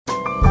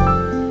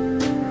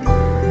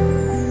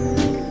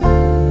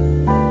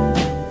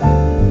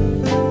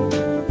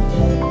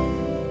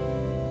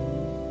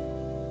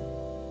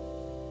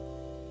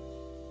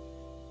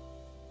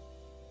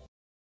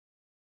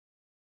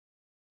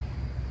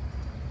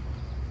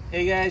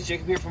Hey guys,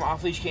 Jacob here from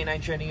Off-Leash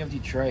Canine Training of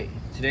Detroit.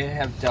 Today I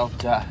have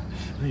Delta.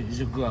 He's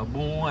a good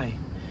boy.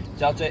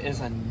 Delta is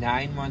a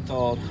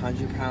 9-month-old,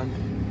 100-pound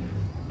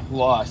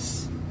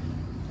plus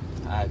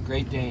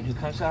Great Dane who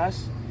comes to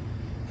us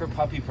for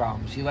puppy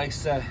problems. He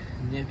likes to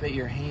nip at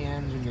your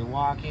hands when you're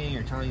walking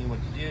or telling you what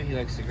to do. He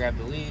likes to grab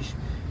the leash.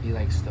 He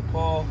likes to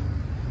pull.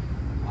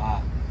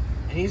 And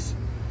he's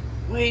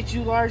way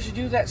too large to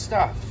do that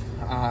stuff.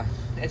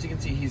 As you can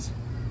see, he's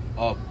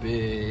a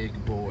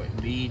big boy,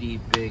 meaty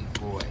big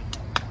boy.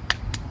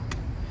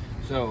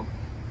 So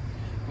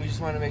we just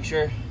want to make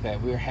sure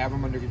that we have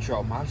him under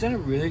control. Mom's done a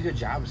really good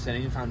job of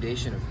setting a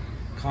foundation of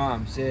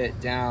come,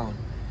 sit, down,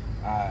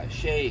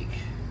 shake,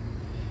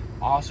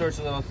 all sorts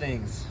of little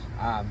things.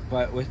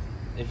 But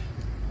if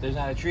there's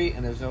not a treat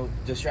and there's no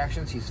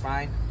distractions, he's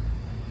fine.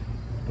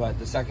 But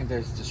the second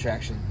there's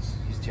distractions,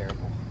 he's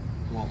terrible.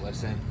 He won't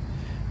listen.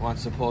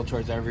 Wants to pull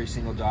towards every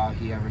single dog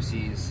he ever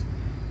sees.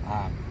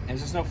 And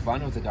it's just no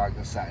fun with a dog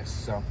this size.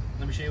 So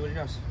let me show you what he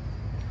knows.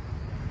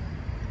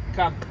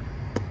 Come.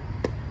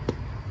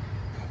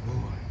 Good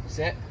boy.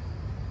 Sit.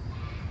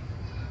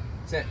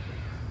 Sit.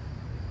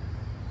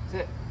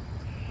 Sit.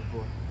 Good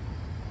boy.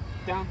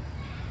 Down.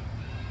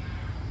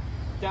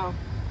 Down.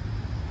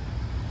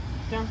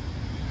 Down.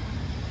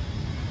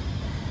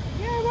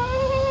 Yeah,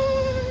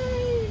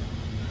 boy.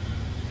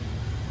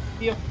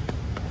 Heel.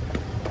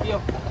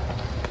 Heel.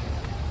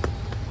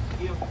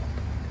 Heel.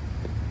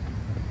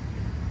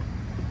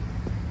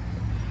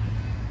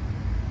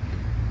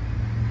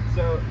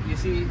 So you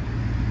see,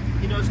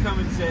 he knows come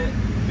and sit,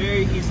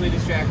 very easily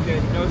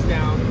distracted, nose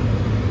down.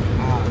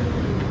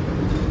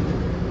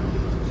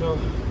 So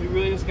we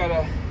really just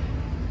gotta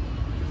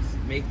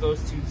make those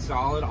two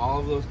solid, all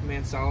of those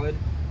commands solid,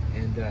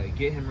 and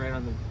get him right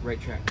on the right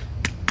track.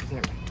 Is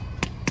that right?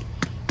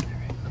 All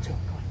right, let's go.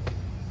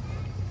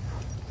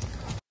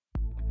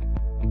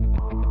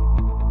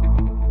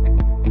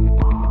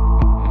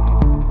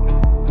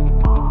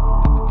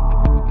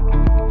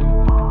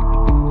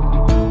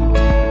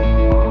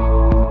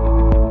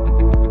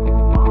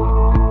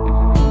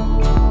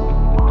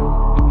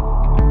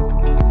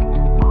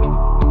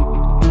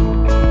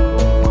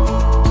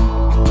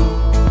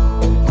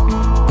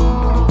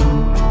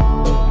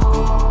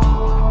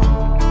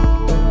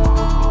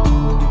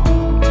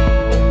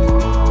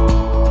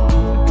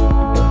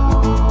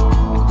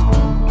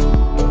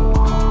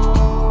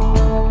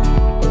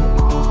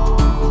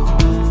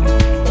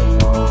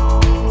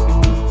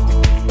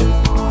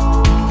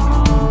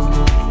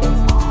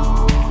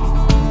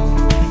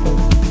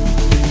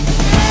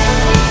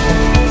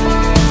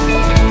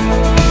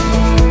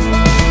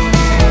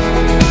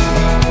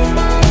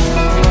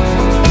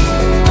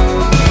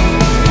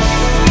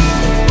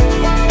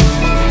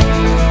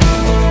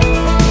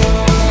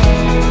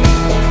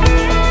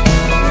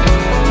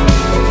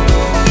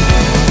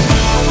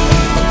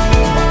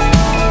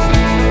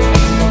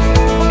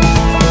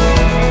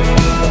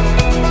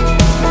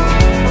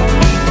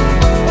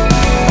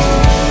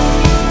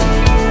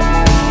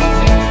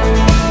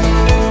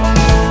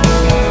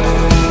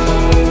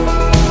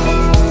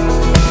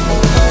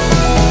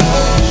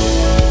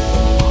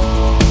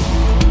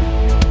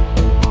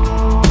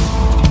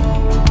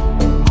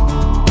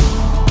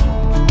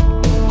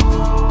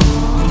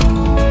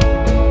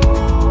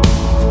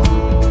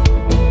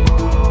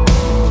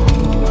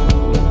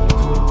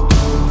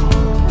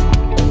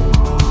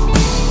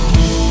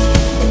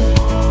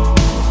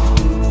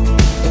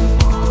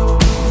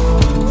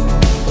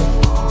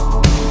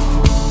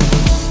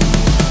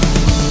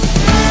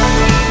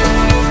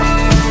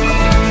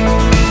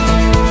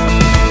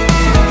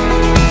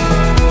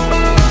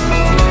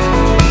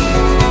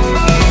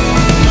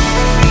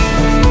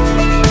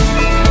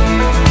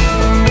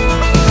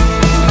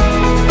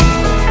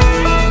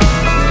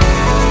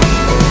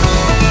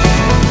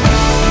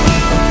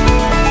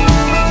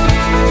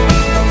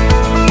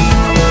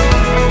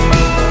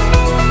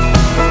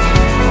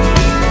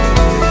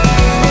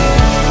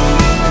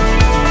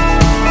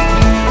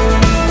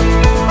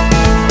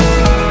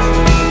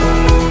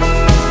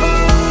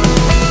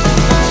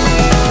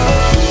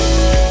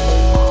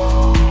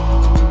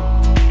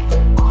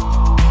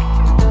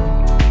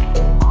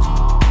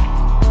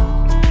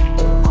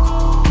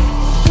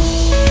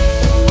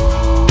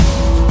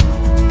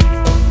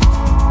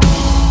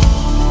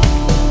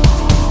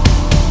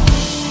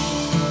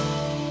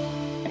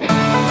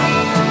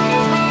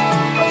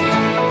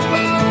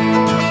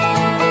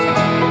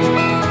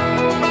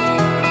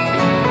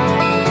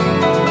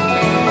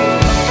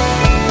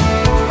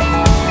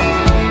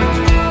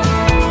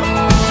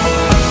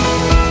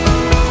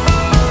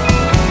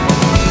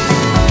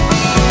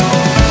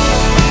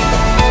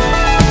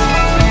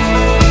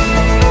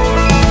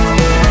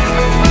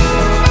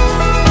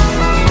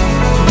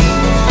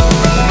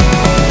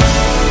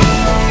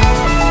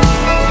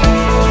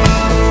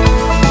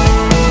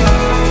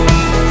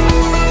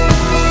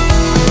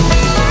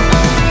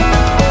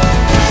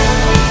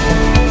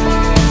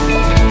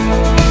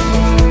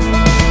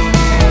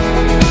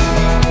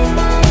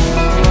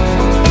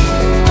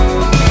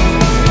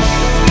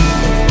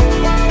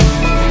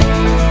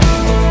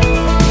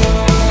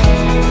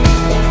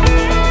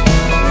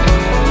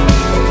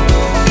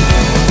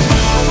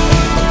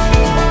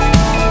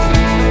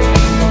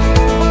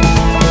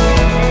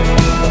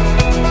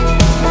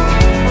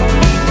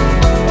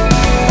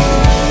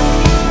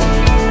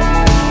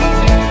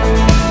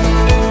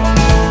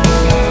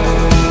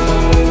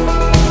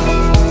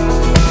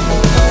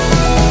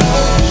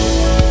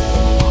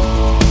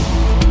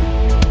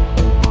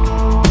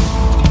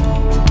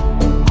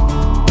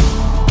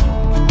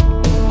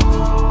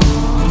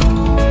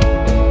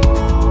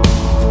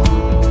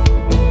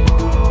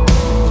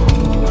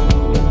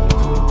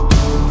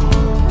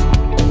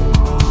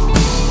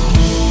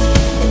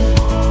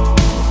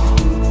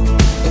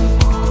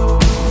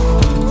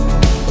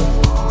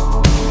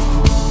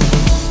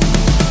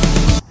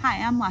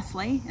 I'm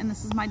Leslie, and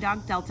this is my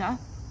dog Delta.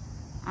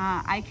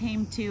 I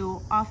came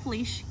to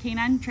Off-Leash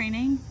Canine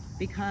Training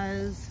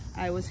because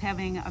I was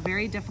having a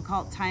very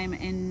difficult time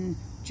in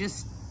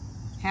just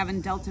having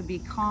Delta be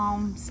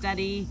calm,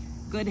 steady,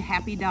 good,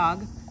 happy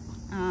dog.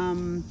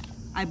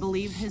 I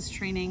believe his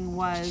training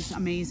was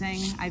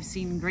amazing. I've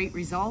seen great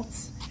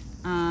results.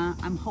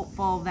 I'm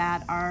hopeful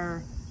that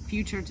our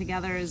future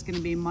together is going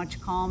to be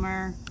much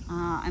calmer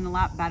and a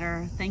lot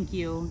better. Thank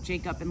you,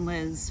 Jacob and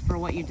Liz, for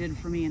what you did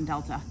for me and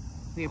Delta.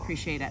 We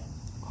appreciate it.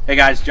 Hey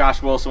guys,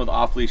 Josh Wilson with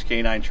Off-Leash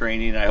Canine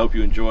Training, and I hope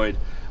you enjoyed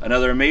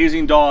another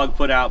amazing dog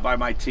put out by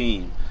my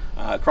team.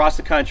 Across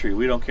the country,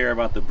 we don't care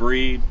about the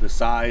breed, the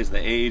size, the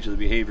age, or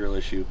the behavioral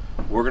issue.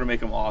 We're going to make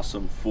them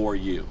awesome for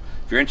you.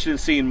 If you're interested in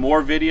seeing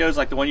more videos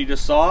like the one you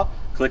just saw,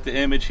 click the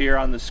image here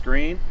on the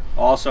screen.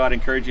 Also, I'd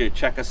encourage you to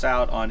check us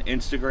out on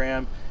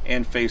Instagram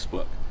and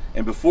Facebook.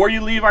 And before you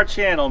leave our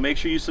channel, make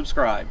sure you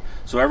subscribe.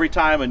 So every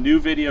time a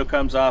new video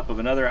comes up of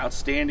another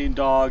outstanding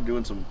dog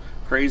doing some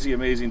crazy,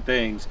 amazing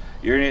things,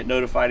 you're going to get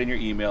notified in your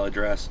email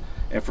address.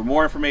 And for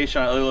more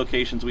information on other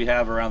locations we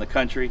have around the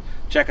country,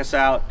 check us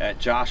out at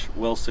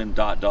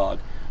joshwilson.dog.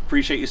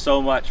 Appreciate you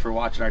so much for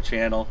watching our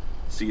channel.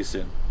 See you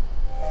soon.